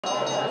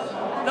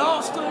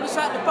us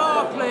at the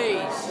bar,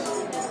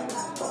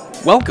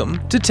 please.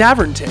 Welcome to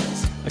Tavern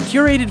Tales, a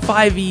curated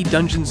 5e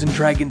Dungeons &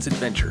 Dragons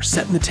adventure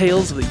set in the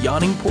tales of the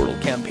Yawning Portal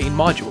campaign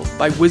module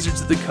by Wizards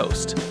of the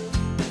Coast.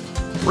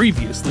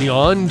 Previously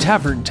on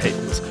Tavern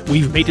Tales,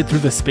 we've made it through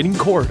the spinning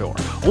corridor,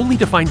 only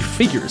to find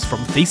figures from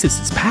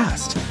Thaysis'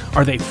 past.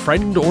 Are they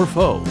friend or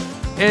foe?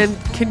 And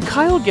can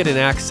Kyle get an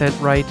accent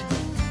right?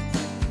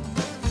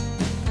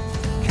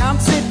 Come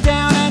sit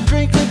down and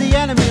drink with the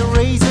enemy,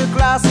 raise a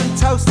glass and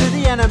toast to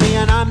the enemy,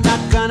 and I'm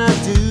not gonna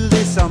do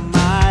this on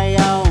my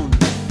own.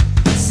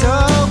 So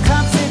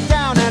come sit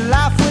down and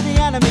laugh with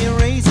the enemy,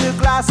 raise a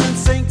glass and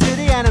sing to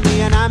the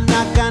enemy, and I'm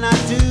not gonna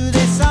do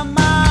this on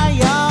my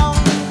own.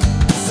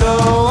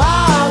 So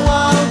I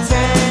won't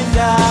end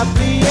up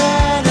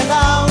being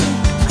alone,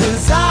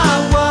 'cause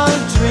I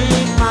won't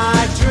drink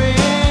my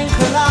drink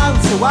alone.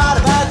 So what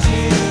about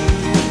you?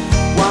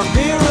 One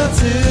beer or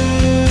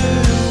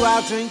two,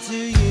 I'll drink to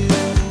you.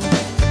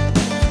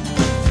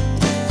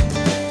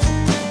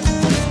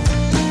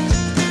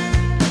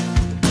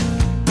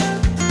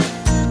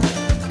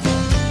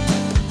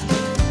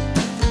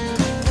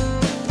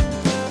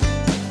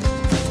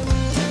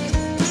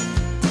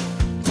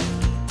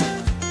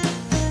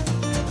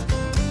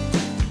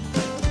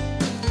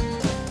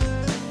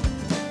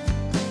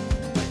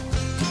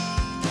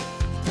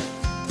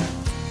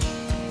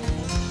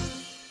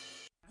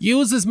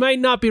 Users might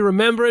not be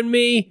remembering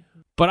me,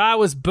 but I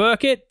was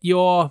Burkett,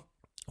 your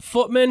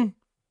footman,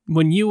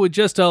 when you were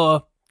just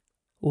a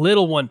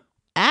little one.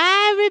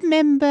 I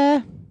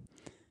remember.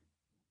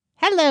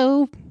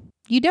 Hello.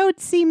 You don't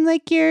seem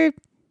like you're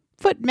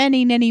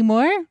footmaning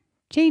anymore.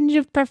 Change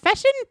of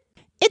profession?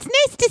 It's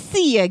nice to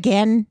see you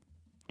again.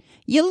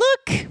 You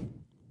look...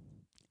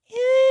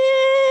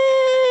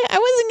 I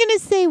wasn't going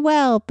to say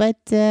well, but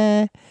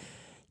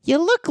you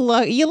look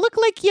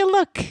like you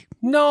look.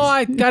 No,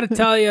 I gotta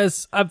tell you,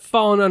 I've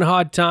fallen on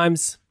hard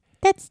times.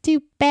 That's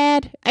too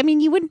bad. I mean,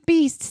 you wouldn't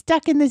be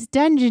stuck in this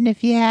dungeon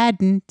if you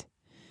hadn't.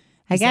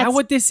 Is that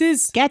what this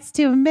is? Gets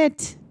to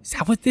admit. Is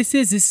that what this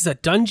is? This is a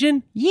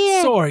dungeon?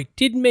 Yeah. Sorry,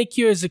 didn't make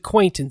you as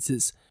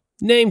acquaintances.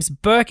 Name's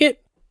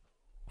Burkett,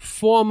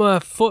 former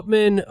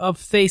footman of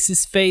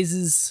Thaysis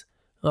Phases.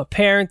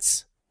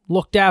 Parents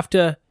looked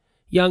after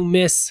young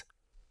miss.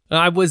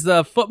 I was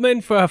the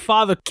footman for her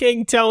father,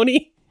 King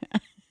Tony.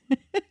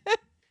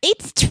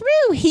 It's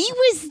true. He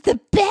was the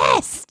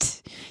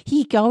best.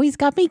 He always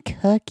got me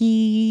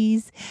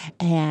cookies.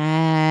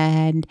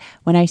 And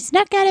when I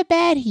snuck out of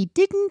bed, he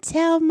didn't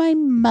tell my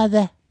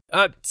mother.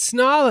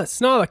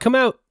 Snarler, come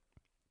out.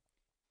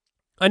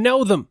 I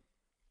know them.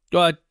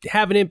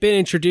 Haven't been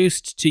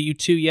introduced to you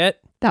two yet.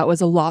 That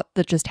was a lot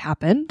that just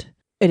happened.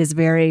 It is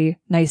very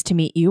nice to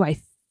meet you, I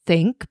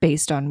think,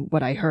 based on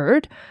what I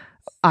heard.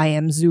 I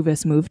am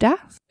Zuvis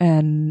Movdath,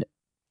 and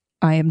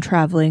I am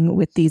traveling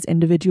with these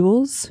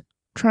individuals,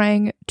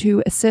 trying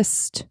to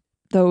assist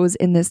those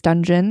in this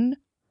dungeon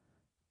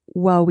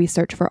while we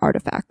search for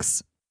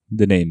artifacts.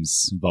 The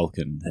name's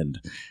Vulcan, and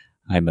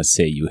I must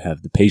say you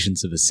have the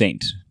patience of a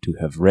saint to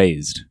have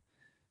raised,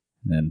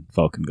 and then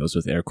Vulcan goes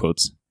with air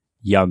quotes,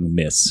 young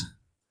miss,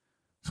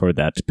 for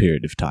that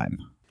period of time.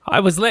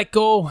 I was let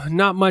go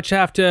not much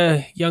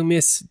after young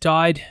miss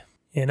died,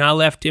 and I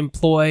left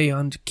employ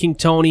under King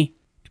Tony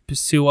to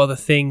pursue other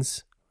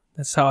things.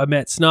 That's how I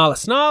met Snarler.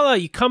 Snarler,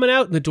 you coming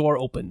out? And the door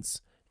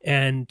opens,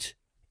 and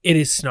it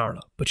is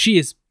Snarler, but she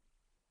is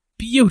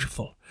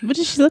beautiful. What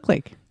does she look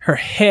like? Her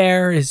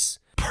hair is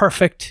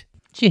perfect.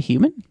 Is she a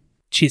human?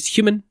 She is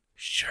human.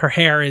 Her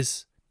hair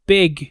is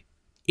big,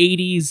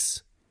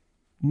 80s,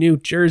 New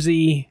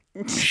Jersey,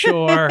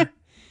 sure.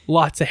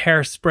 Lots of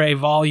hairspray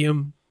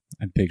volume.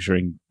 I'm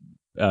picturing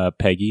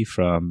Peggy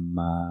from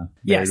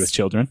Married with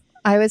Children.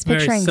 I was Very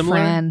picturing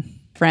similar.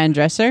 Fran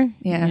Dresser?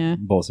 Yeah.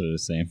 Both are the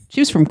same.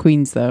 She was from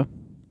Queens, though.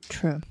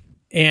 True.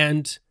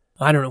 And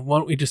I don't know, why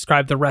don't we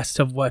describe the rest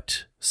of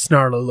what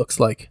Snarler looks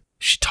like?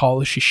 Is she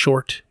tall? Is she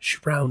short? Is she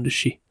round? Is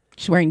she...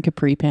 She's wearing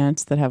capri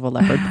pants that have a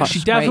leopard puff. She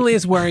definitely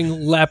is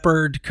wearing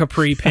leopard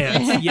capri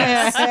pants.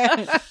 Yes.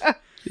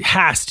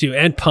 Has to.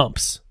 And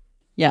pumps.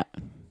 Yeah.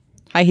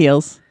 High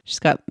heels. She's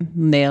got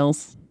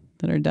nails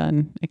that are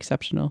done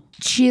exceptional.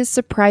 She is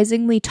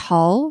surprisingly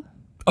tall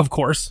Of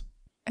course.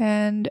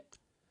 and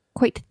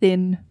quite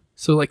thin.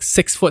 So like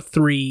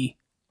 6'3"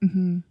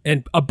 and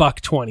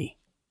 $120.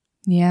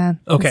 Yeah.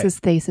 Okay. This is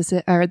Thasis,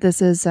 or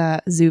this is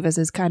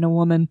Zuvis's kind of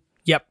woman.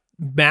 Yep.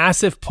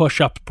 Massive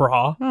push-up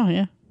bra Oh,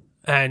 yeah.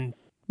 and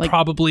Like-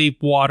 probably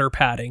water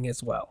padding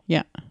as well.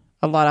 Yeah.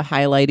 A lot of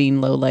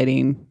highlighting, low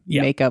lighting,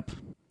 Yeah. makeup.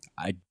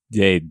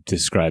 They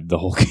described the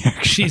whole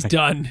character. She's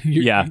done.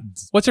 Yeah.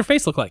 What's her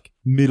face look like?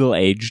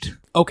 Middle-aged.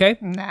 Okay.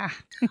 Nah.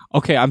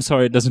 Okay, I'm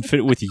sorry, it doesn't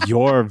fit with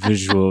your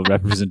visual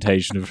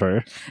representation of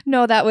her.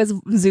 No, that was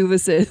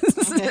Zuvis's.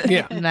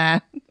 Yeah.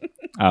 Nah.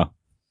 Oh.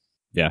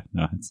 Yeah,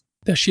 no, it's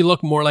Does she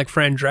look more like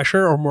Fran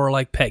Drescher or more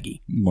like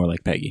Peggy? more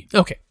like Peggy.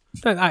 Okay.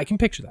 I can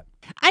picture that.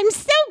 I'm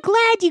so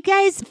glad you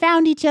guys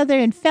found each other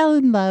and fell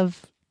in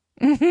love.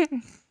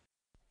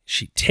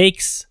 She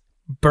takes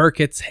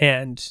Burkett's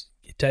hand.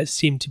 It does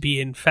seem to be,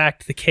 in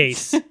fact, the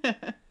case.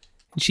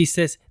 And she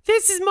says,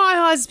 "This is my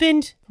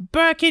husband.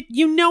 Burkett,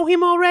 you know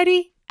him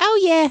already?" Oh,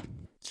 yeah.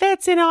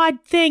 "That's an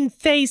odd thing,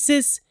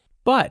 Thaysis."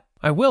 But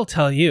I will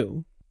tell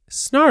you,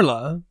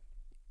 Snarla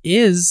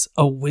is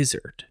a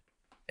wizard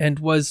and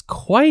was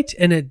quite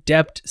an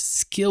adept,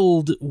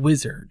 skilled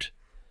wizard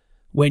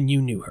when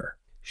you knew her.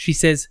 She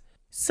says,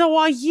 "So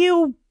are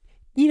you,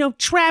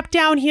 trapped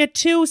down here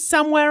too,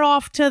 somewhere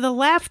off to the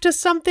left or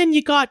something?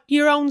 You got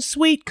your own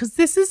suite? Because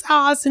this is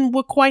ours and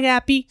we're quite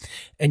happy."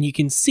 And you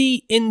can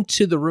see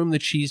into the room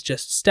that she's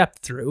just stepped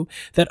through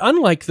that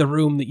unlike the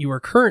room that you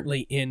are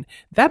currently in,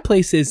 that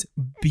place is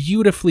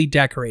beautifully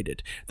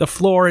decorated. The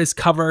floor is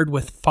covered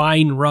with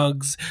fine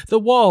rugs, the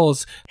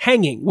walls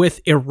hanging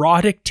with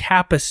erotic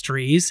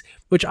tapestries,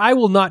 which I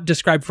will not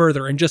describe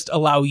further and just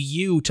allow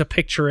you to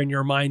picture in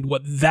your mind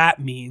what that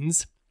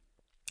means.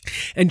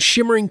 And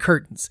shimmering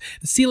curtains.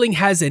 The ceiling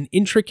has an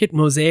intricate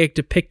mosaic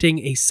depicting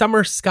a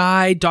summer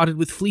sky dotted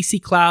with fleecy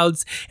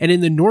clouds, and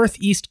in the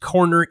northeast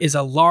corner is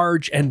a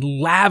large and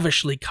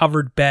lavishly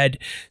covered bed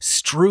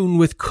strewn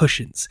with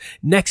cushions.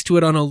 Next to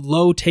it on a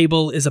low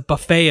table is a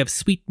buffet of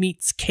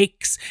sweetmeats,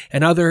 cakes,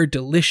 and other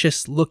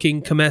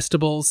delicious-looking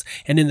comestibles,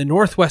 and in the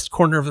northwest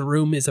corner of the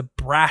room is a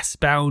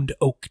brass-bound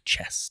oak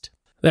chest.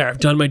 There, I've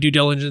done my due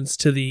diligence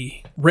to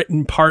the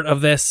written part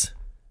of this,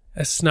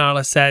 as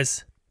Snarla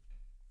says.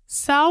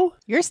 "So?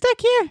 You're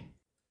stuck here?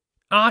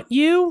 Aren't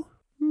you?"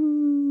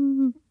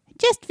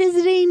 Just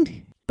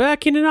visiting.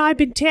 "Birkin and I have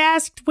been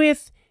tasked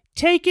with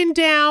taking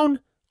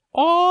down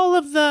all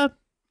of the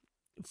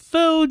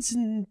foods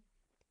and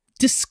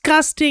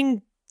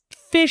disgusting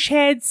fish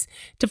heads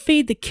to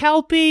feed the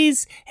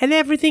kelpies and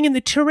everything in the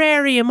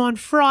terrarium on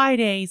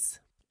Fridays."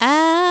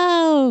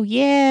 Oh,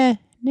 yeah.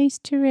 Nice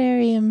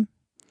terrarium.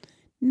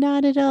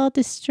 Not at all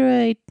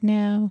destroyed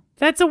now.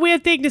 That's a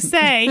weird thing to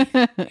say.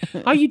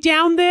 Are you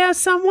down there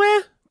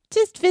somewhere?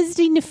 Just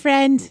visiting a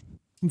friend.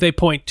 They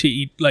point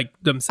to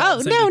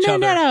themselves and each other.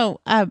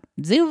 No.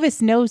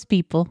 Zuvis knows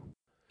people.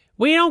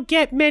 "We don't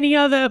get many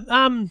other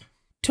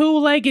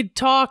two-legged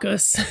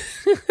talkers.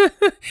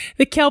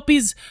 The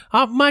kelpies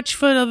aren't much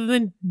for other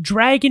than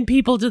dragging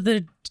people to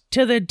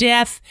the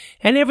death,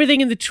 and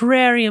everything in the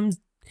terrarium's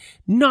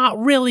not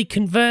really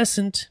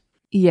conversant."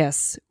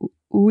 Yes,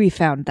 we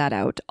found that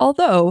out.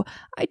 Although,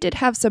 I did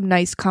have some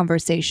nice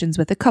conversations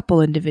with a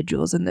couple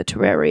individuals in the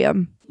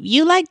terrarium.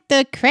 You like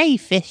the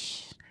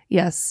crayfish?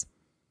 Yes,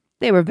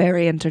 they were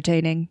very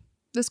entertaining.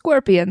 The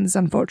scorpions,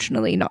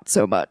 unfortunately, not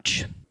so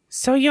much.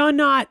 "So you're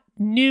not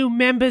new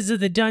members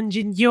of the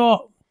dungeon,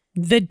 you're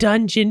the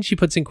dungeon," she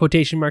puts in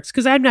quotation marks,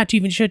 because I'm not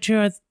too sure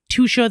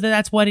that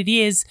that's what it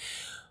is.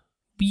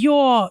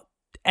 "You're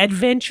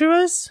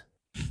adventurers?"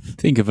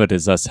 Think of it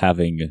as us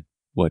having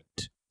what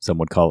some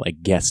would call a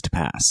guest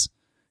pass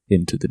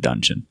into the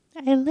dungeon.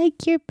 I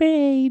like your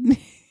brain.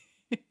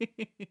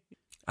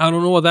 "I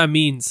don't know what that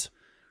means,"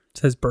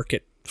 says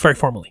Burkett, very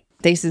formally.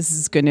 Thaysis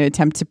is going to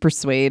attempt to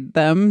persuade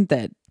them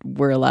that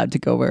we're allowed to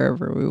go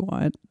wherever we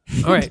want.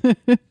 All right.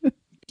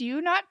 Do you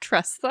not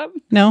trust them?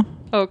 No.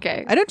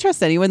 Okay. I don't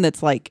trust anyone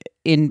that's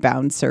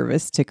inbound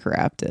service to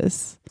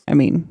Caraptus. I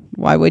mean,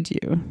 why would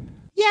you?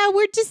 Yeah,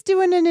 we're just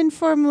doing an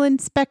informal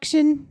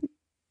inspection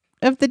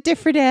of the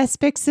different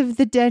aspects of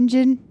the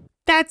dungeon.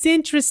 "That's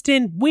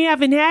interesting. We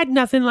haven't had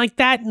nothing like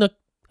that in the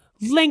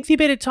lengthy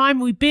bit of time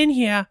we've been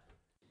here."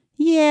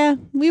 Yeah,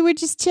 we were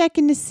just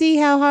checking to see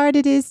how hard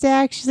it is to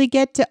actually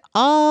get to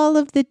all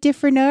of the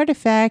different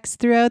artifacts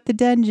throughout the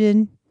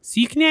dungeon.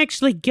 "So you can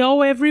actually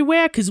go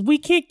everywhere? Because we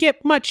can't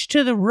get much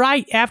to the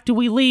right after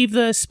we leave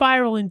the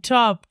spiral and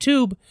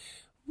tube.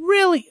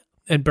 Really?"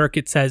 And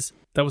Burkett says,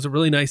 "That was a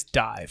really nice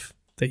dive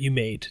that you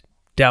made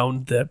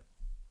down the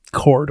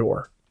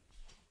corridor."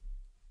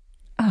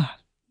 Ah,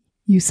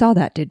 you saw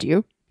that, did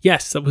you?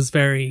 "Yes, that was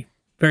very,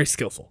 very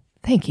skillful."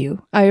 Thank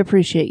you. I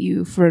appreciate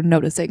you for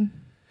noticing.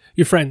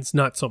 "Your friends,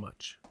 not so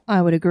much."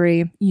 I would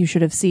agree. You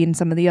should have seen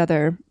some of the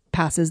other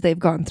passes they've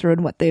gone through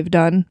and what they've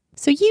done.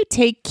 So you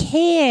take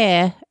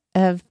care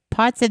of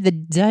parts of the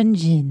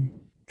dungeon.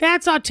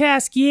 "That's our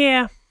task,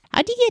 yeah."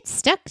 How do you get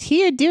stuck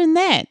here doing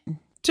that?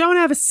 "Don't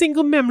have a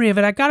single memory of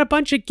it. I got a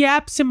bunch of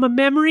gaps in my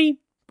memory,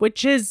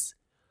 which is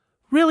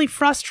really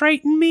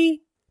frustrating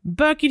me.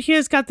 Burkett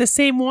here's got the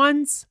same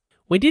ones.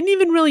 We didn't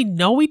even really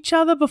know each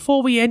other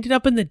before we ended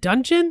up in the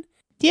dungeon."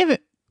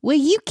 Were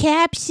you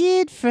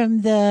captured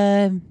from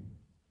the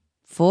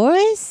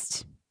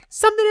forest?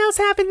 "Something else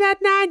happened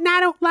that night, and I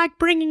don't like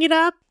bringing it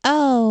up."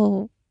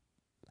 Oh,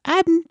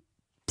 I'm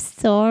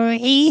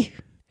sorry.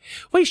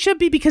 "We should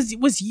be, because it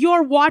was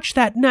your watch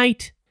that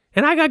night,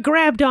 and I got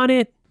grabbed on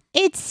it."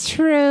 It's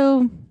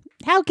true.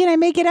 How can I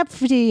make it up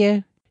for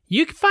you?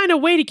 "You can find a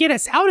way to get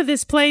us out of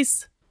this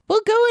place."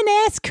 We'll go and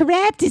ask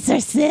Caraptus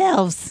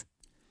ourselves.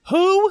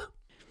 "Who?"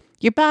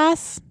 Your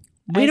boss.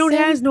 "We don't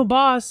have no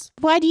boss."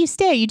 Why do you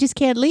stay? You just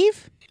can't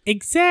leave?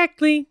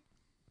 "Exactly."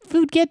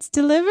 Food gets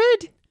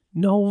delivered?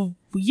 "No,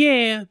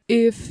 yeah."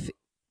 If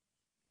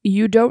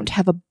you don't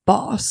have a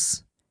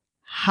boss,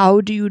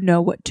 how do you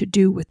know what to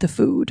do with the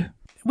food?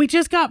 "We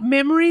just got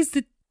memories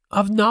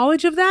of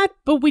knowledge of that,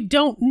 but we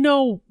don't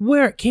know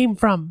where it came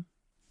from."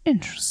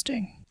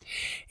 Interesting.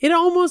 It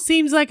almost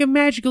seems like a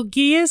magical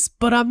geas,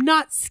 but I'm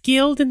not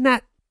skilled in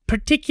that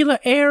particular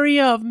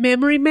area of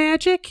memory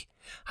magic.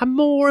 I'm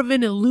more of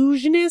an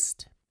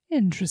illusionist.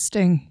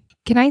 Interesting.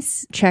 Can I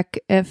check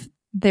if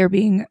they're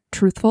being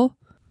truthful?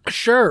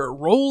 Sure,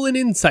 roll an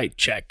insight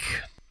check.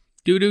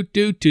 Do.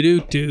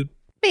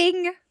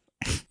 Bing!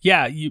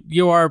 Yeah,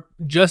 you are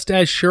just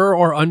as sure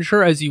or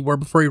unsure as you were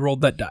before you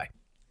rolled that die.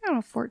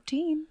 Oh,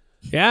 14.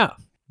 Yeah.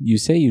 You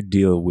say you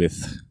deal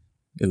with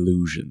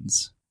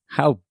illusions.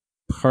 How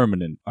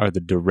permanent are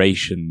the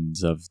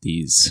durations of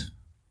these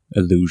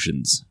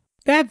illusions?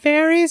 That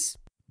varies.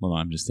 Well,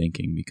 I'm just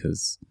thinking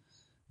because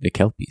the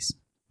Kelpies,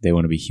 they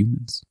want to be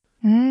humans.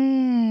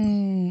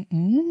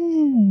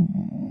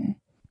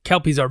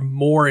 Kelpies are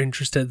more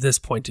interested at this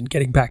point in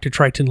getting back to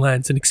Triton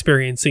lands and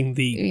experiencing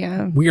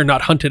we are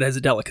not hunted as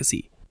a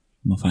delicacy.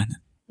 We'll find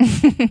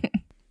them.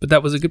 But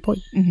that was a good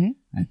point. Mm-hmm.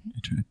 I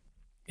tried.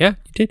 Yeah,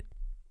 you did.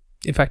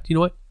 In fact, you know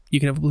what? You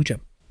can have a blue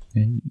gem.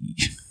 Hey,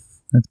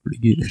 that's pretty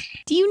good.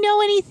 Do you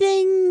know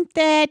anything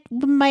that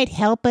might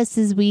help us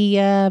as we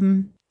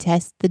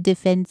test the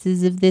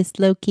defenses of this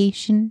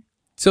location?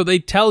 So they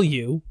tell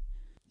you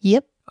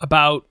Yep.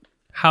 about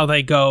how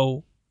they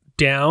go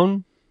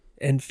down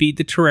and feed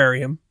the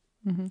terrarium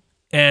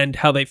and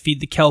how they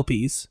feed the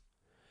Kelpies,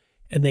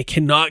 and they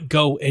cannot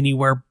go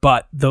anywhere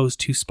but those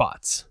two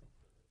spots.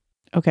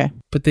 Okay.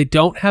 But they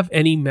don't have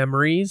any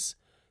memories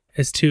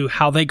as to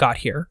how they got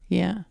here,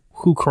 Yeah.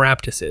 who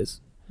Caraptus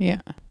is,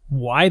 Yeah.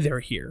 why they're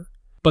here,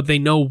 but they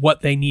know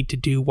what they need to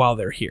do while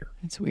they're here.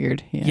 It's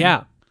weird. Yeah.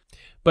 Yeah.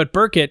 But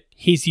Burkett,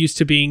 he's used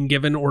to being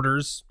given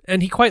orders,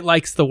 and he quite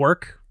likes the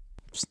work.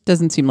 Just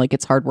doesn't seem like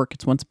it's hard work.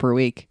 It's once per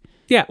week.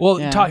 Yeah, well,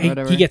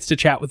 Yeah, he gets to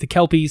chat with the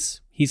Kelpies.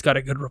 He's got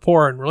a good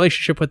rapport and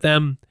relationship with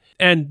them,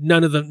 and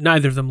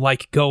neither of them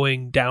like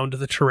going down to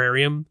the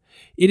terrarium.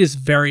 It is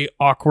very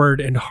awkward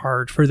and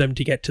hard for them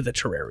to get to the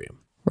terrarium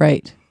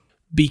Right.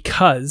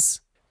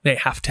 because they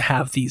have to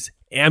have these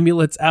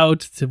amulets out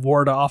to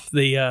ward off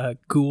the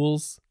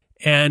ghouls,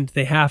 and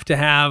they have to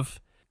have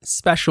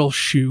special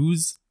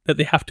shoes that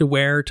they have to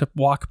wear to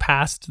walk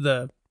past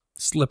the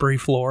slippery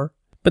floor.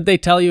 But they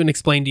tell you and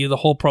explain to you the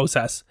whole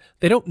process.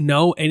 They don't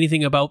know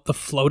anything about the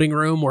floating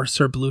room or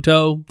Sir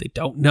Bluto. They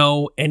don't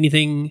know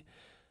anything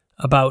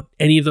about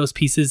any of those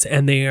pieces,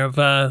 and they have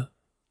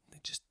they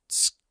just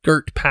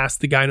skirt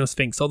past the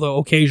Gynosphinx, although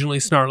occasionally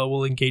Snarla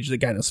will engage the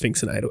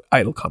Gynosphinx in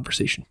idle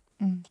conversation.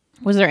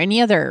 Was there any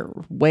other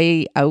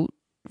way out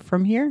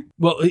from here?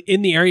 Well,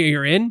 in the area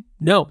you're in,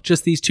 no,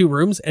 just these two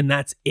rooms, and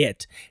that's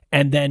it.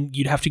 And then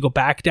you'd have to go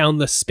back down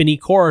the spinny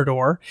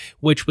corridor,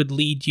 which would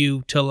lead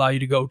you to allow you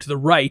to go to the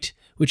right,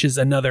 which is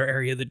another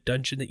area of the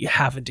dungeon that you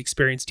haven't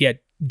experienced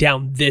yet,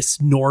 down this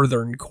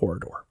northern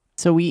corridor.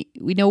 So we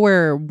know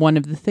where one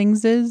of the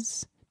things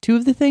is? Two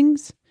of the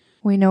things?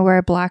 We know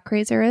where Black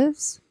Razor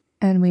is,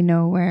 and we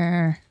know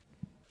where...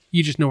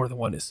 You just know where the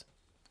one is.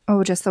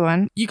 Oh, just the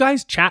one? You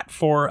guys chat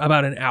for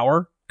about an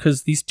hour,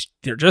 because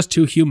they're just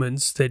two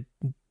humans that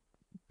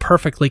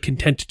perfectly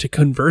content to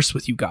converse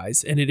with you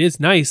guys. And it is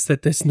nice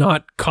that it's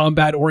not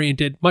combat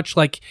oriented, much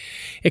like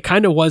it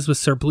kind of was with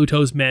Sir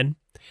Bluto's men.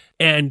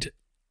 And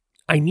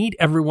I need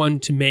everyone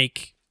to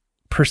make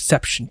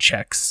perception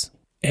checks.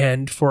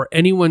 And for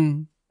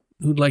anyone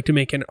who'd like to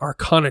make an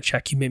Arcana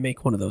check, you may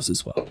make one of those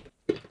as well.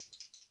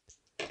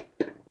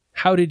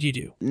 How did you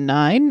do?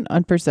 9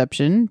 on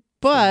perception,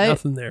 but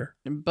Nothing there.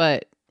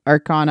 But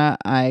Arcana,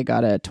 I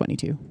got a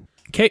 22.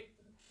 Okay.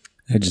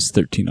 I just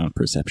 13 on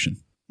perception.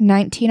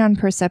 19 on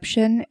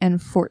perception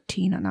and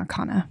 14 on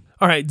Arcana.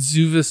 All right,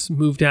 Zuvis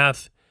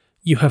Movedath,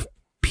 you have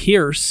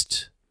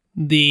pierced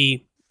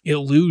the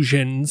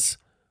illusions,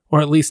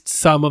 or at least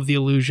some of the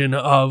illusion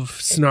of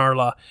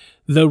Snarla,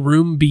 the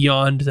room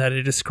beyond that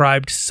it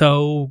described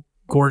so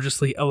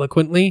gorgeously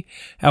eloquently.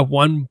 At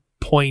one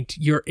point,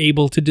 you're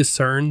able to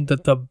discern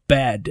that the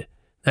bed,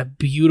 that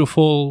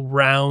beautiful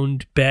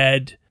round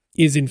bed,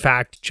 is in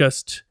fact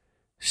just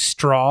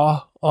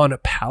straw on a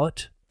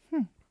pallet.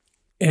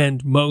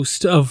 And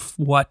most of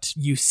what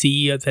you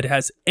see that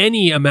has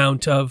any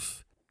amount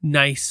of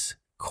nice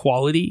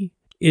quality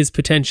is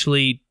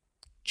potentially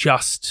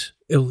just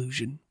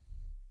illusion.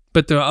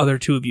 But the other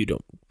two of you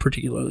don't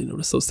particularly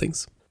notice those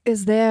things.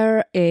 Is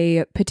there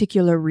a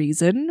particular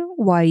reason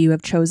why you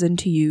have chosen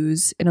to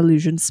use an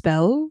illusion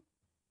spell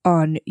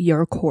on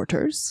your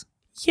quarters?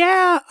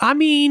 Yeah, I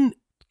mean,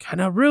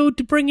 kind of rude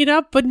to bring it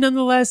up, but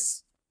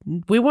nonetheless,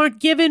 we weren't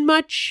given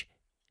much.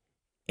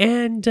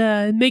 And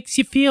it makes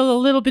you feel a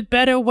little bit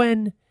better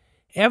when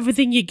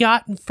everything you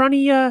got in front of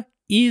you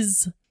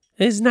is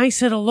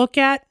nicer to look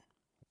at,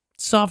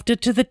 softer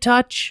to the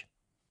touch.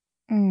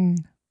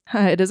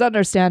 It is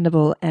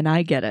understandable, and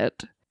I get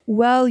it.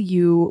 While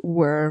you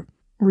were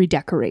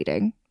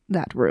redecorating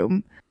that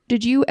room,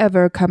 did you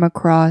ever come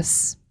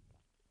across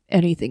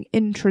anything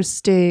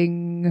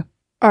interesting,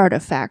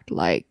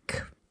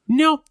 artifact-like?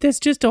 Nope, there's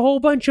just a whole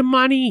bunch of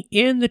money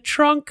in the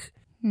trunk.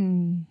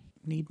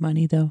 Need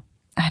money, though.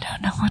 I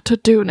don't know what to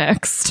do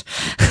next.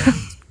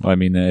 Well, I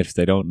mean, if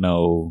they don't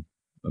know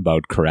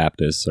about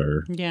Caraptus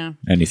or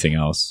anything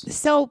else.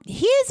 So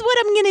here's what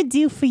I'm going to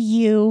do for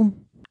you.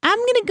 I'm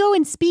going to go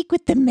and speak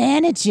with the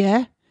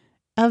manager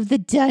of the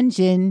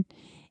dungeon,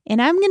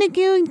 and I'm going to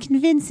go and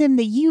convince him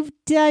that you've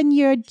done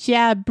your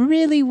job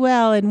really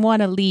well and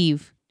want to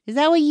leave. Is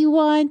that what you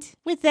want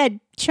with that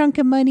chunk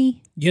of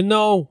money? You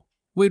know,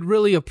 we'd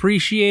really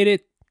appreciate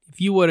it if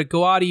you were to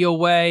go out of your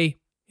way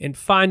and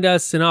find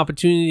us an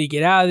opportunity to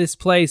get out of this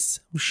place.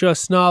 I'm sure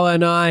Snarla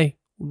and I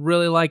would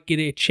really like to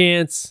get a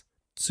chance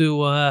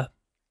to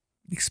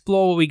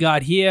explore what we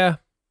got here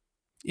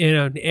in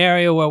an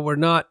area where we're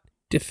not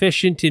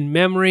deficient in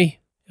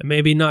memory and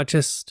maybe not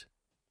just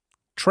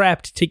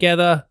trapped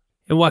together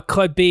in what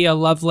could be a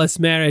loveless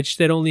marriage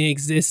that only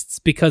exists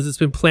because it's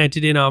been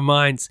planted in our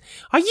minds.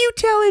 Are you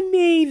telling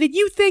me that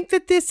you think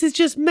that this is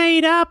just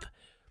made up?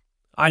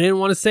 I didn't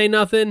want to say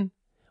nothing.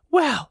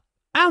 Well,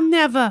 I'll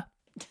never.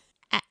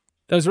 That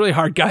was really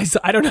hard, guys.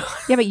 I don't know.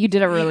 Yeah, but you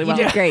did it really well.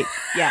 Yeah. Great.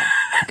 Yeah.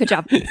 Good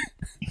job.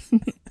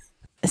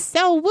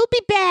 So we'll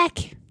be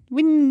back.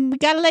 We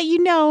got to let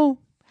you know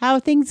how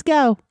things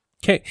go.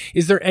 Okay.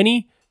 Is there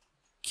any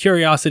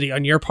curiosity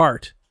on your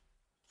part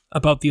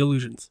about the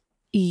illusions?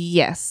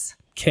 Yes.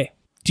 Okay.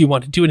 Do you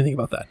want to do anything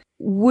about that?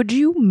 Would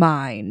you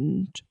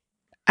mind,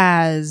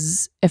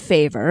 as a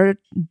favor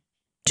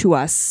to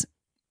us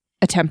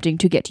attempting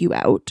to get you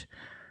out,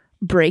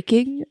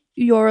 breaking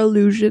your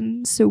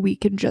illusion so we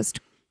can just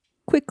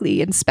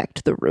quickly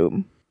inspect the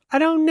room? I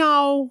don't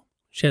know.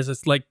 She has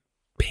this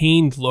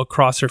pained look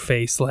across her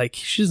face, like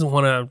she doesn't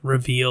want to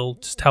reveal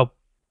just how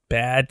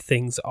bad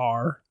things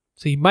are.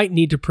 So you might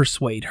need to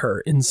persuade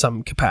her in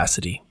some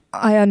capacity.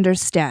 I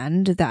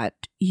understand that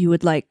you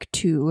would like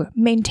to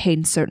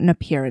maintain certain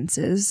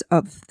appearances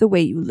of the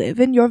way you live,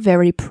 and you're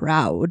very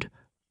proud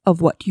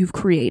of what you've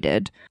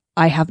created.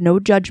 I have no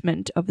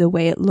judgment of the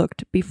way it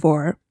looked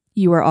before.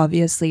 You are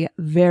obviously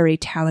very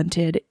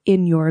talented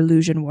in your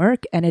illusion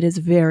work, and it is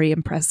very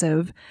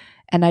impressive.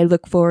 And I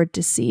look forward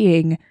to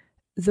seeing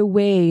the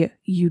way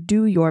you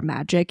do your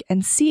magic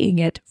and seeing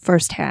it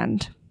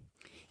firsthand.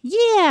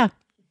 Yeah.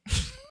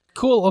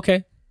 Cool.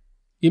 Okay.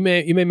 You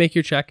may make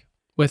your check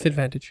with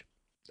advantage.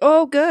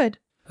 Oh, good.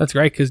 That's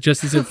great, because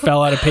just as it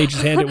fell out of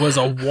Paige's hand, it was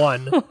a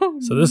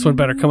 1. So this one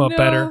better come up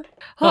better.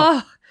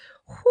 Huh.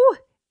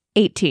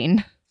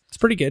 18. It's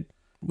pretty good.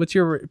 What's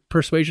your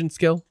persuasion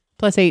skill?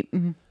 +8.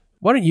 Mm-hmm.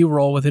 Why don't you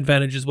roll with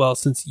advantage as well,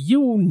 since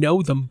you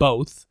know them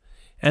both,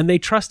 and they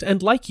trust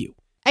and like you.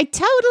 I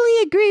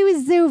totally agree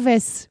with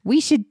Zuvis.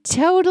 We should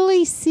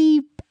totally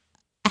see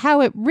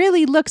how it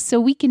really looks so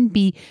we can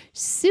be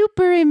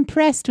super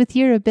impressed with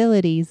your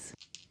abilities.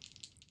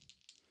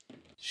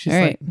 She's All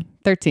right.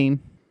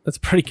 13. That's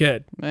pretty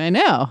good. I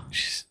know.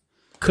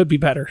 Could be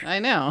better. I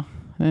know.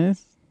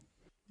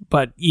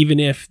 But even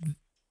if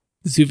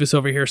Zuvis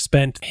over here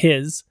spent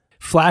his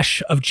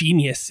flash of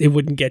genius, it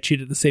wouldn't get you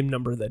to the same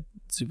number that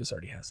Zuvis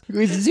already has.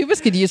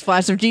 Zubas could use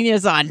Flash of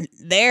Genius on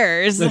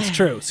theirs. That's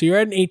true. So you're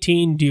at an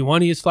 18. Do you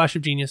want to use Flash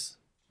of Genius?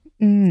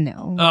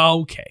 No.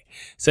 Okay.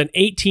 So an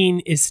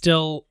 18 is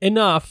still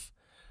enough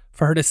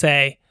for her to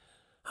say,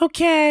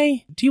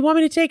 okay, do you want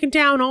me to take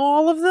down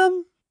all of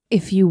them?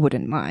 If you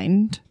wouldn't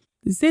mind.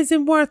 This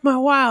isn't worth my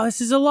while. This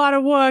is a lot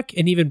of work.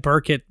 And even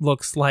Burkett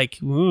looks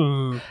like,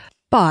 ooh.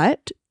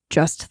 But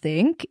just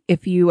think,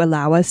 if you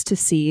allow us to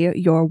see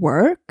your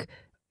work,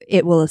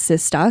 it will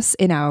assist us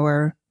in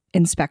our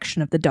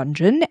inspection of the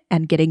dungeon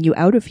and getting you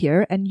out of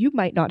here, and you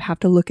might not have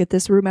to look at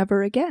this room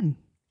ever again.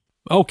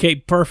 Okay,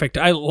 perfect.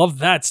 I love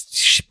that.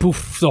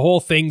 Poof, the whole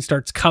thing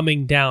starts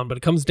coming down, but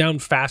it comes down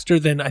faster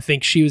than I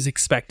think she was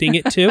expecting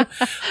it to.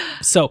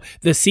 So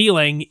the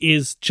ceiling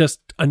is just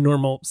a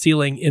normal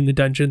ceiling in the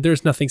dungeon.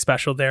 There's nothing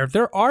special there.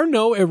 There are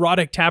no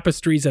erotic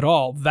tapestries at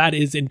all. That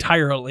is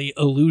entirely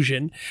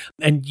illusion.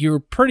 And you're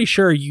pretty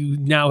sure you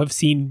now have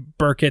seen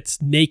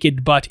Burkett's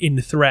naked butt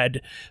in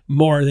thread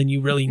more than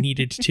you really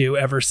needed to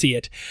ever see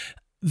it.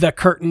 The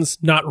curtains,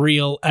 not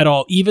real at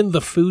all. Even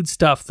the food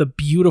stuff, the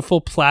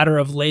beautiful platter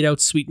of laid out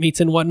sweetmeats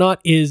and whatnot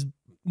is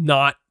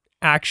not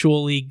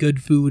actually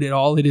good food at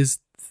all. It is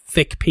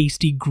thick,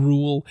 pasty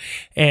gruel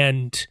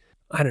and,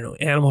 I don't know,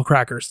 animal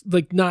crackers.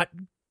 Like, not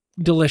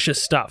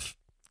delicious stuff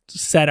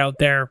set out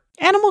there.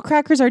 Animal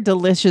crackers are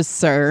delicious,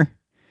 sir.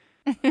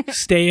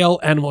 Stale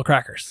animal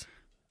crackers.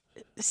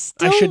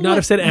 Still I should not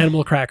have said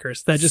animal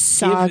crackers. That just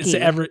soggy.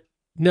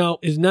 No,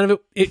 is none of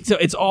it. So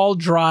it's all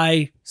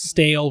dry,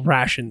 stale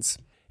rations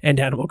and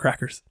animal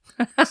crackers.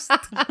 Because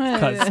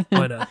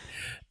why not?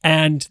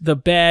 And the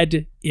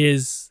bed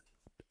is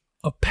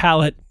a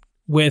pallet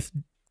with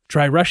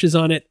dry rushes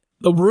on it.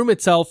 The room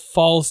itself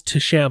falls to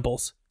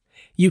shambles.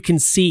 You can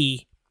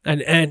see,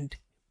 and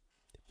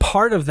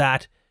part of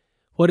that,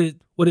 what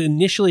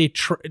initially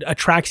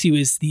attracts you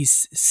is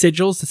these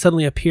sigils that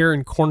suddenly appear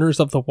in corners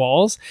of the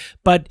walls,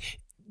 but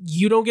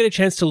you don't get a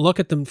chance to look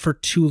at them for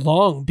too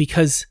long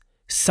because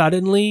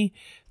suddenly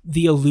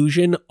the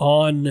illusion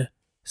on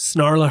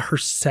Snarla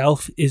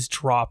herself is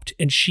dropped,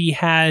 and she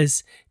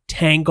has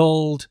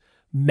tangled,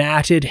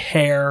 matted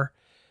hair,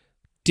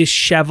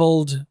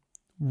 disheveled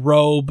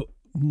robe,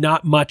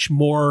 not much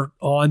more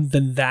on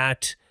than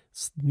that,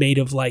 It's made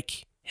of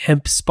like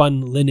hemp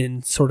spun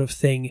linen sort of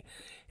thing.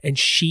 And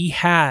she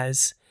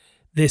has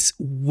this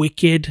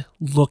wicked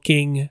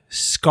looking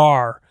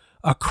scar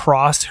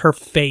across her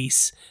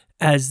face,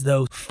 as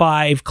though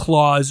 5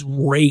 claws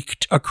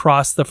raked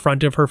across the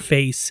front of her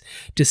face,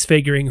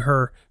 disfiguring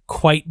her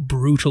quite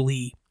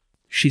brutally.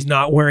 She's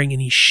not wearing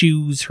any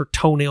shoes. Her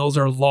toenails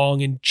are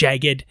long and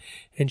jagged,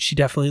 and she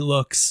definitely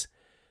looks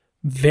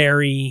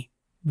very,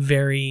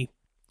 very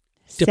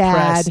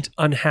depressed,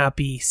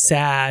 unhappy,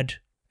 sad,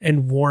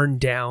 and worn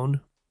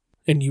down.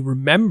 And you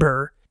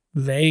remember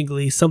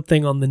vaguely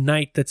something on the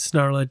night that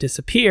Snarla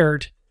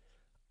disappeared,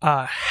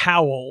 a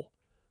howl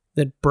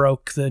that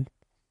broke the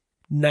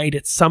night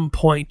at some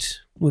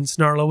point when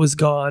Snarla was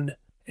gone,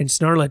 and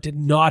Snarla did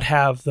not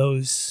have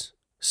those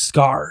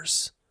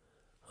scars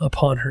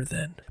upon her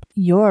then.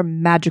 Your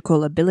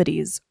magical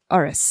abilities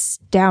are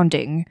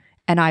astounding,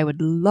 and I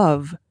would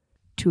love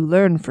to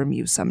learn from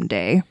you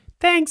someday.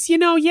 Thanks, yeah,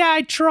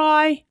 I'd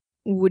try.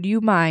 Would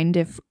you mind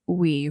if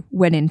we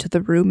went into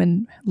the room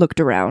and looked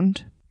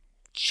around?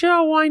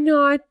 Sure, why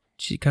not?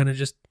 She kind of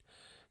just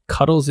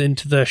cuddles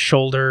into the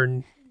shoulder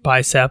and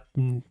bicep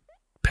and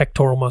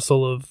pectoral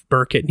muscle of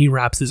Burkett, and he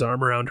wraps his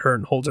arm around her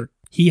and holds her.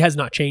 He has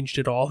not changed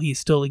at all. He's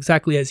still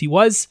exactly as he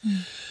was,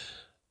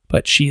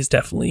 but she's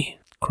definitely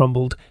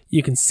crumbled.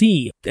 You can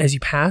see as you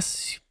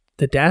pass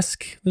the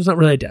desk, there's not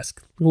really a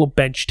desk, a little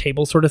bench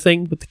table sort of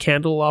thing with the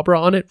candelabra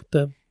on it, with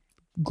the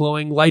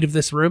glowing light of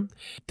this room.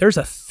 There's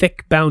a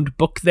thick bound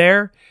book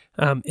there.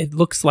 It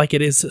looks like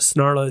it is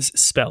Snarla's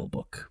spell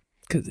book,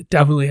 because it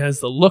definitely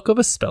has the look of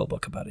a spell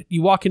book about it.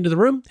 You walk into the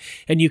room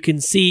and you can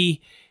see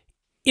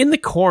in the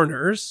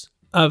corners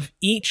of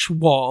each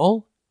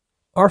wall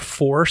are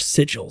 4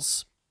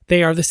 sigils.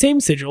 They are the same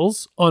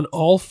sigils on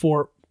all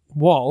 4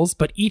 walls,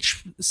 but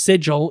each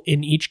sigil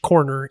in each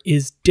corner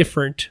is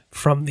different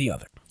from the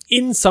other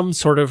in some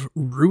sort of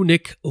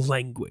runic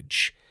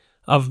language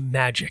of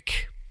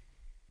magic.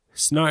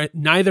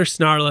 Neither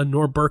Snarla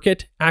nor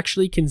Burkett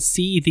actually can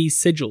see these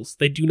sigils.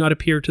 They do not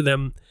appear to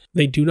them.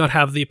 They do not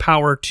have the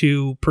power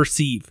to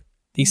perceive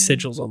these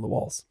sigils on the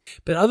walls.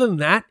 But other than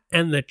that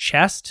and the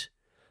chest,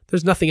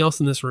 there's nothing else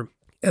in this room.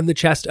 And the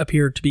chest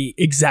appeared to be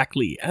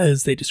exactly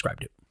as they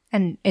described it.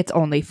 And it's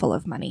only full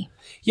of money.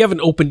 You haven't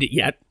opened it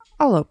yet.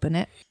 I'll open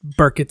it.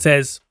 Burkett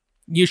says,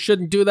 "You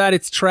shouldn't do that.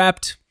 It's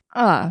trapped."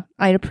 I'd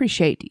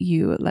appreciate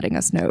you letting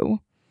us know.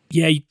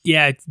 Yeah,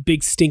 it's a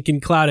big stinking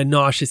cloud of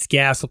nauseous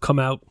gas will come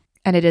out.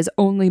 And it is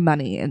only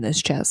money in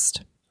this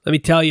chest. Let me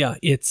tell you,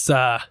 it's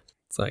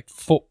like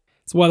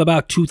it's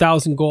about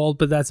 2,000 gold,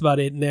 but that's about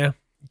it in there.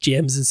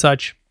 Gems and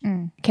such.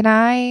 Can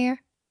I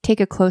take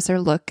a closer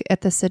look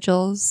at the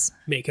sigils?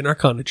 Make an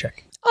Arcana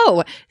check.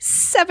 Oh,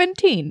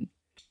 17.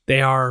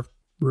 They are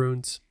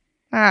runes.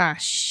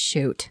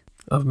 Shoot.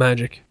 Of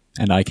magic.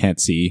 And I can't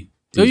see.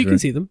 Oh, you can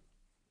see them.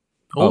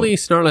 Only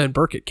Snarla and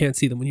Burkett can't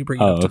see them when you bring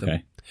it up to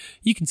them.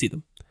 You can see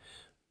them.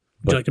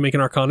 Would you like to make an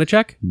Arcana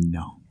check?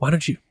 No. Why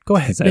don't you? Go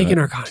ahead, make an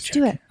Arcana check.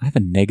 Do it. I have a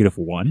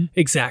 -1.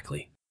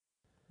 Exactly.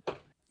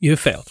 You have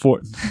failed.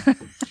 4. It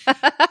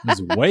was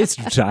a waste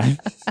of time.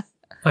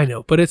 I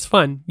know, but it's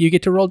fun. You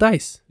get to roll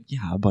dice.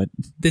 Yeah, but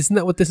Isn't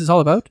that what this is all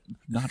about?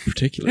 not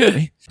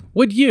particularly.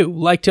 Would you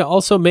like to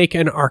also make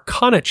an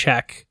Arcana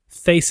check,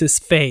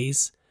 Thaysis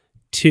phase,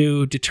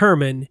 to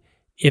determine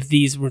if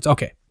these words...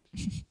 Okay.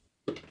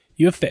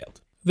 You have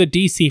failed. The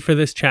DC for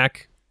this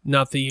check,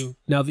 now that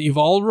you've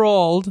all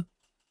rolled,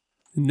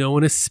 no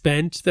one has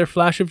spent their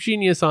flash of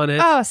genius on it.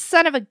 Oh,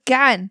 son of a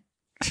gun.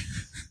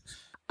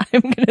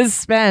 I'm going to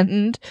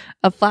spend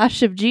a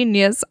flash of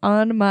genius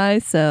on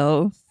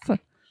myself.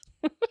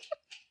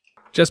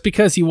 Just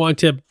because you want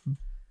to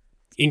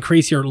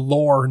increase your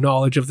lore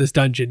knowledge of this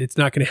dungeon, it's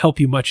not going to help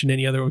you much in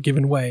any other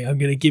given way. I'm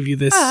going to give you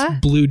this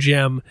blue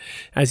gem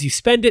as you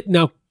spend it.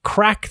 Now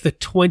crack the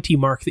 20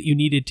 mark that you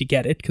needed to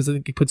get it, because I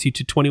think it puts you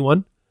to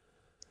 21.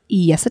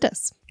 Yes, it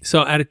does.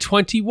 So at a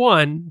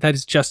 21, that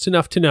is just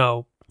enough to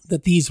know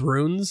that these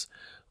runes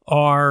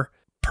are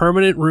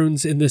permanent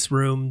runes in this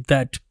room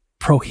that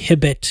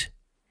prohibit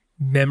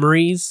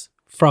memories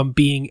from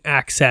being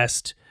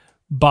accessed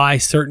by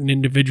certain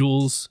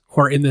individuals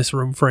who are in this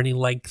room for any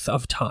length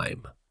of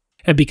time.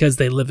 And because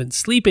they live and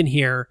sleep in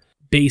here,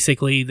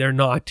 basically they're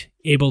not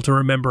able to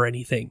remember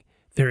anything.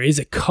 There is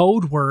a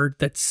code word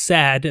that's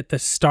said at the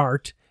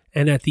start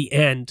and at the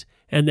end,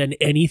 and then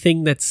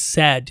anything that's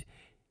said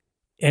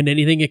and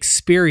anything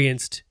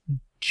experienced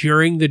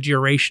during the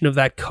duration of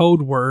that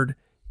code word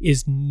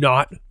is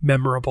not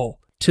memorable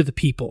to the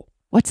people.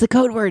 What's the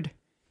code word?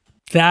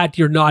 That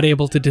you're not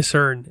able to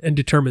discern and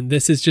determine.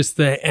 This is just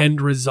the end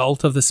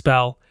result of the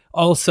spell.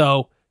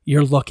 Also,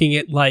 you're looking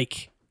at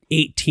like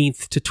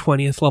 18th to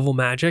 20th level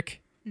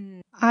magic.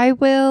 I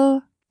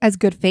will, as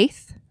good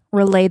faith,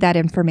 relay that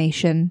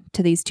information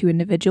to these 2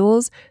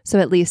 individuals so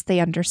at least they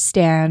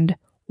understand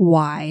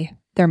why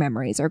their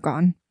memories are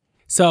gone.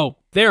 So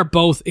they're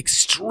both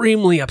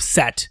extremely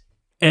upset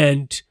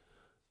and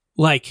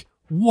like,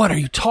 what are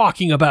you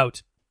talking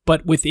about?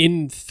 But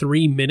within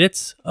 3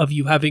 minutes of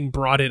you having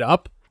brought it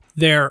up,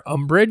 their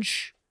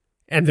umbrage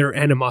and their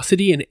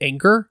animosity and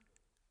anger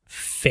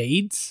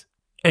fades.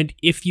 And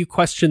if you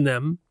question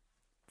them,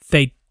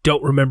 they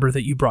don't remember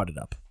that you brought it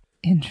up.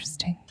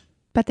 Interesting.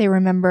 But they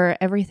remember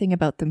everything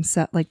about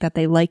themselves, like that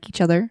they like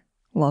each other,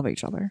 love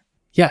each other.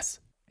 Yes.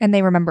 And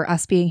they remember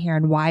us being here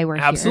and why we're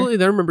Absolutely. here.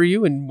 They remember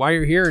you and why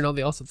you're here and all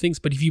the awesome things.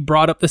 But if you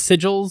brought up the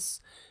sigils,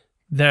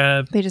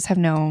 They just have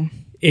no...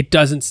 it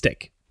doesn't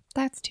stick.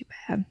 That's too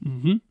bad.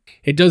 Mm-hmm.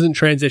 It doesn't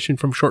transition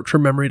from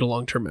short-term memory to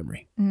long-term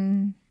memory.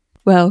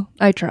 Well,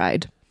 I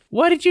tried.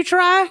 What did you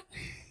try?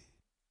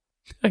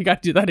 I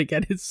got to do that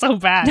again. It's so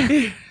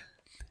bad.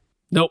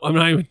 Nope, I'm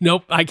not even...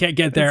 Nope, I can't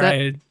get there.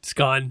 It's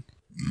gone.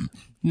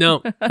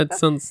 No, that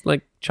sounds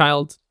like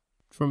child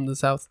from the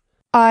south.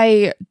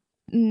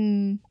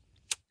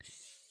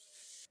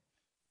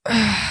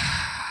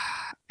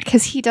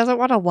 Because he doesn't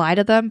want to lie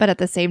to them, but at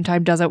the same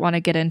time doesn't want to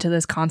get into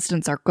this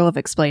constant circle of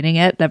explaining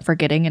it, then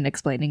forgetting and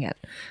explaining it.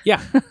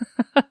 Yeah.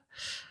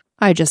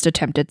 I just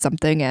attempted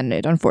something and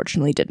it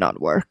unfortunately did not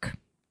work.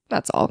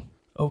 That's all.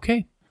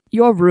 Okay.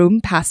 Your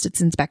room passed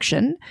its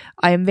inspection.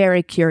 I am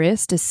very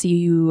curious to see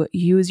you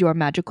use your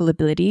magical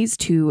abilities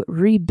to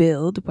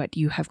rebuild what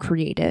you have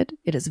created.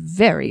 It is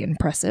very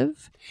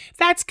impressive.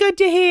 That's good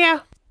to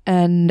hear.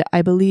 And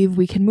I believe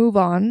we can move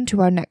on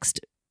to our next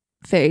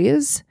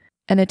phase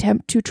and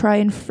attempt to try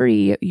and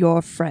free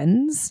your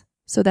friends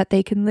so that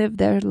they can live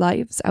their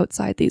lives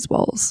outside these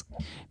walls.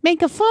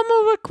 Make a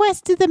formal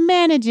request to the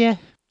manager.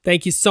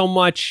 Thank you so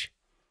much,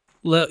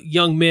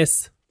 young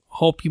miss.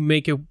 Hope you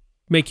make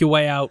your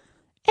way out.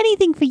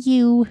 Anything for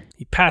you.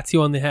 He pats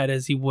you on the head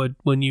as he would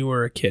when you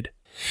were a kid.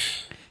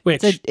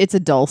 Which, It's a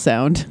dull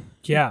sound.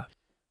 yeah.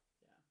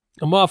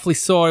 I'm awfully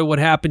sorry what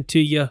happened to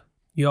you.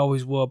 You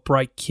always were a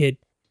bright kid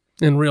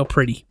and real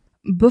pretty.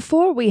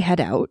 Before we head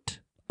out,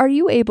 are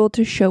you able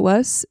to show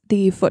us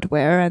the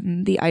footwear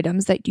and the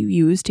items that you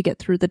use to get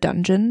through the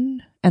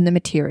dungeon and the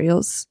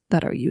materials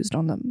that are used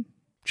on them?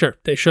 Sure,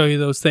 they show you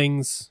those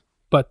things,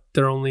 but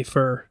they're only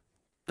for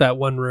that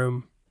one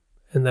room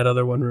and that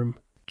other one room.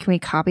 Can we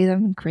copy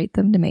them and create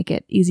them to make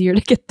it easier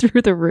to get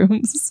through the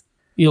rooms?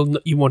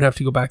 You won't have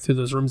to go back through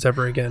those rooms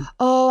ever again.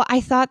 Oh,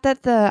 I thought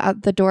that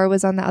the door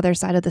was on the other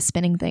side of the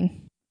spinning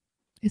thing.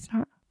 It's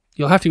not.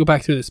 You'll have to go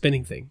back through the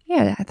spinning thing.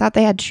 Yeah, I thought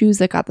they had shoes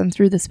that got them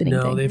through the spinning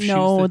No, thing. they have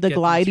No, shoes that the get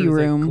them glidey through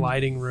room. The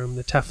gliding room,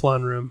 the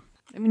Teflon room.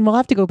 I mean, we'll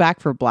have to go back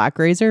for Black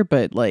Razor,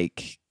 but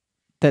like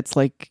that's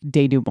like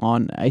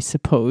denouement, I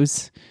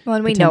suppose. Well,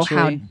 and we know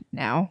how Potentially.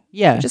 now.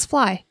 Yeah, Just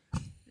fly.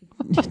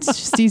 it's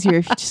just easier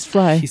if you just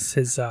fly. He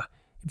says,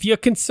 if you're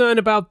concerned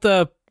about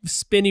the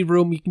spinny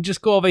room, you can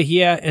just go over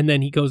here. And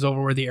then he goes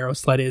over where the arrow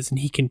sled is and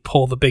he can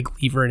pull the big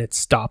lever and it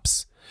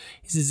stops.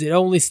 He says it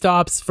only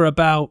stops for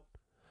about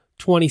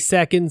 20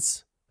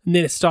 seconds and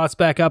then it starts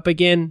back up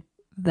again.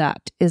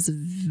 That is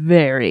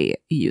very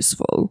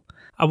useful.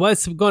 I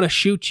was going to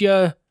shoot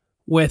you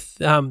with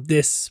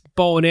this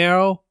bow and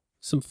arrow,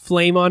 some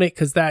flame on it,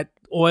 because that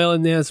oil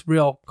in there is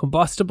real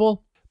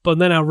combustible. But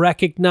then I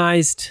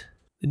recognized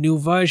the new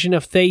version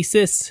of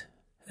Thaysis,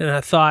 and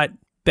I thought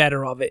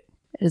better of it.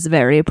 It is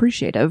very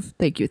appreciative.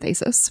 Thank you,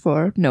 Thaysis,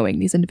 for knowing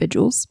these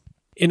individuals.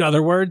 In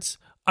other words,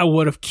 I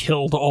would have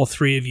killed all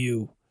three of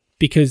you,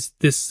 because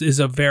this is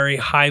a very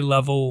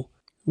high-level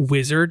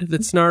wizard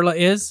that Snarla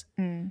is,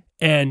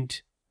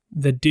 and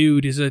the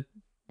dude is a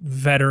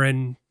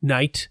veteran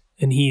knight,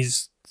 and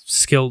he's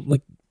skilled,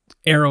 like,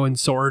 arrow and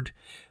sword,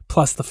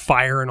 plus the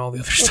fire and all the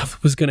other stuff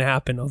that was going to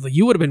happen. Although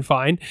you would have been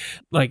fine.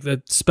 Like,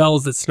 the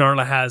spells that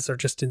Snarla has are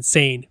just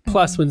insane.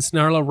 Plus, when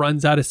Snarla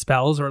runs out of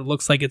spells, or it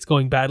looks like it's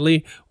going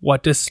badly,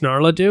 what does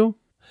Snarla do?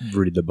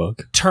 Read the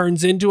book.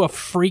 Turns into a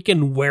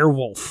freaking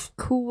werewolf.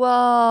 Cool.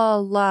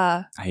 I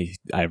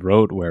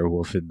wrote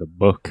werewolf in the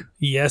book.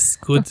 Yes,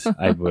 good.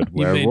 I would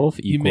werewolf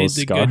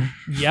equals scar.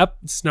 Yep,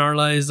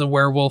 Snarla is a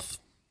werewolf.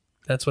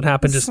 That's what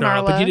happened to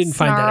Snarla, but you didn't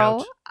find that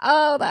out.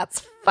 Oh,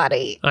 that's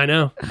funny. I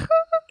know.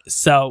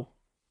 So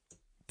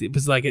it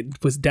was like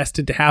it was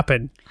destined to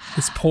happen.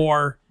 This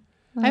poor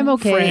I'm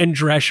okay. Fran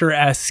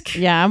Drescher-esque.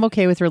 Yeah, I'm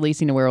okay with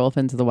releasing a werewolf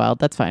into the wild.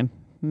 That's fine.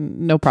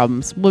 No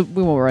problems. We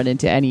won't run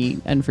into any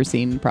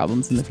unforeseen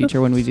problems in the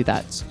future when we do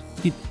that.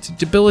 It's a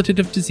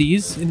debilitative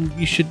disease, and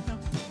you shouldn't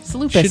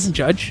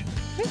judge.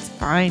 It's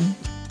fine.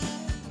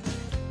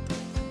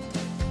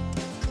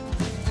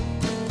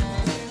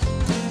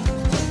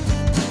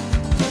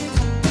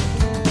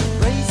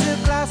 Raise a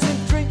glass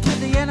and drink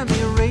with the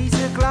enemy. Raise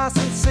a glass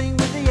and sing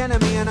with the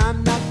enemy. And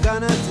I'm not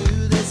gonna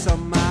do this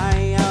on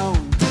my own.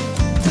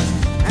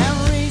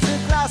 And raise a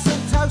glass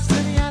and toast to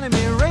the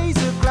enemy. Raise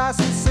a glass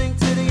and sing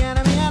to the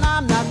enemy. And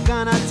I'm not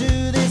gonna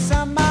do this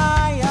on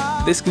my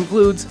own. This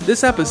concludes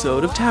this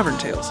episode of Tavern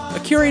Tales, a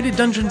curated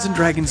Dungeons &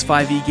 Dragons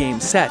 5e game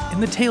set in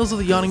the Tales of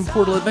the Yawning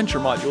Portal adventure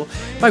module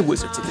by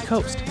Wizards of the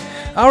Coast.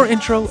 Our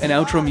intro and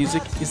outro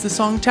music is the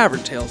song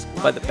Tavern Tales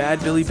by the Bad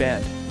Billy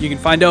Band. You can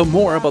find out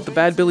more about the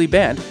Bad Billy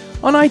Band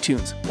on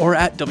iTunes or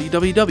at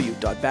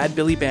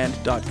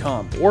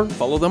www.badbillyband.com or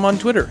follow them on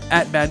Twitter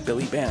at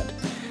badbillyband.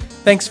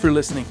 Thanks for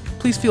listening.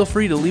 Please feel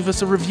free to leave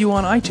us a review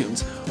on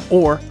iTunes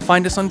or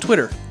find us on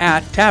Twitter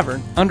at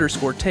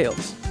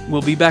tavern_tales.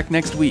 We'll be back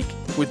next week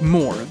with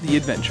more of the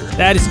adventure.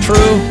 That is true.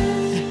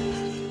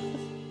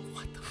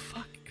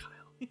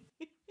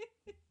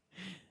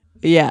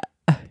 Yeah.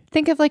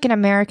 Think of like an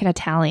American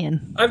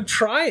Italian. I'm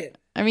trying.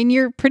 I mean,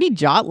 you're pretty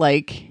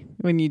jot-like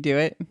when you do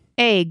it.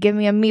 Hey, give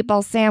me a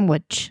meatball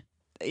sandwich.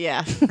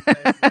 Yeah.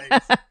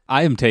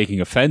 I am taking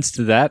offense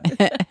to that.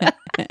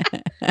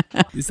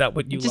 Is that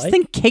what you Just like?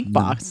 think cake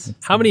boss.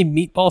 How many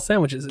meatball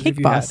sandwiches have Cake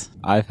you boss.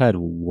 I've had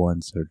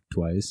once or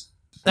twice.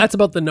 had? That's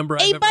about the number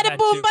I've Hey, ever bada had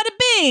boom, too. bada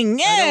bing.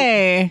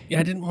 Hey. Yeah,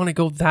 I didn't want to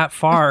go that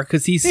far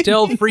because he's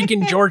still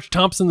freaking George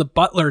Thompson the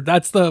butler.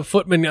 That's the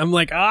footman. I'm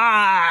like,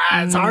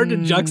 it's hard to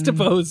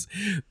juxtapose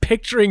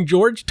picturing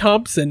George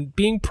Thompson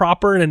being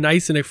proper and a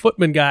nice and a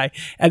footman guy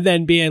and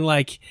then being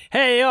like,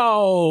 hey,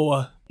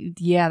 oh.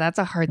 Yeah, that's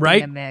a hard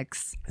Right? thing to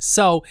mix.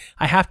 So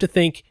I have to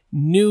think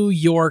New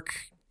York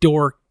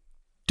door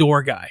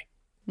guy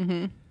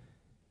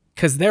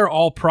because they're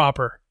all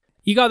proper.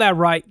 You got that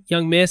right,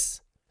 young miss.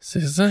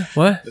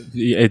 What?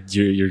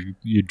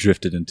 You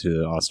drifted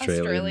into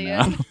Australian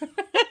now.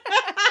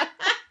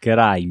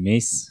 G'day,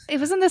 miss. It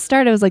wasn't the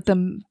start. It was like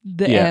the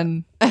Yeah.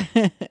 end.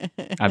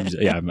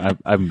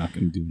 I'm not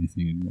going to do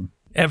anything anymore.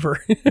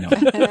 Ever.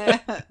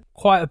 No.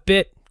 Quite a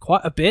bit.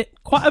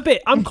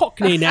 I'm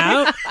Cockney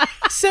now.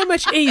 So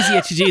much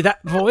easier to do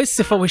that voice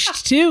if I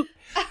wished to.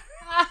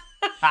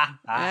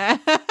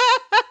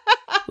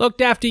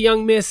 Looked after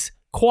young miss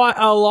quite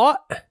a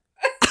lot.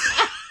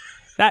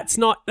 That's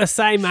not the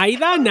same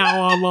either.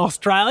 Now I'm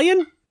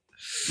Australian.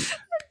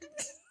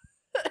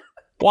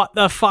 What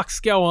the fuck's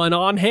going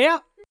on here?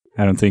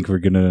 I don't think we're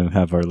going to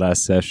have our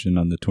last session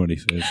on the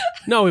 25th.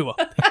 No, we will.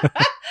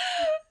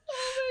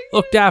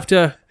 Looked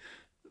after.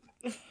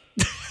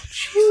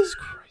 Jesus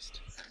Christ.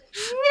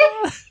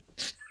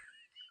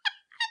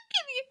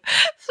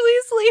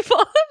 Please leave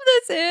all of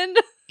this in.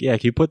 Yeah,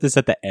 can you put this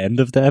at the end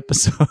of the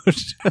episode?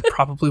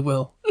 Probably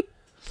will.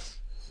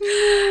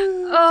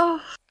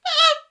 Oh.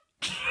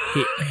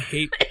 I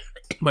hate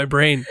my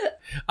brain.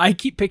 I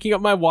keep picking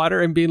up my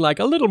water and being like,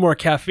 a little more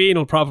caffeine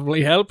will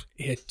probably help.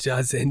 It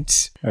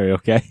doesn't. Are you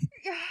okay?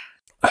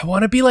 I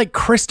want to be like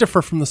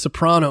Christopher from The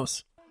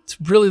Sopranos. It's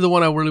really the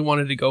one I really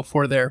wanted to go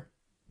for there.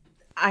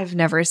 I've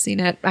never seen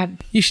it.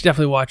 You should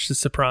definitely watch The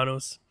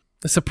Sopranos.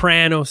 The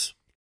Sopranos.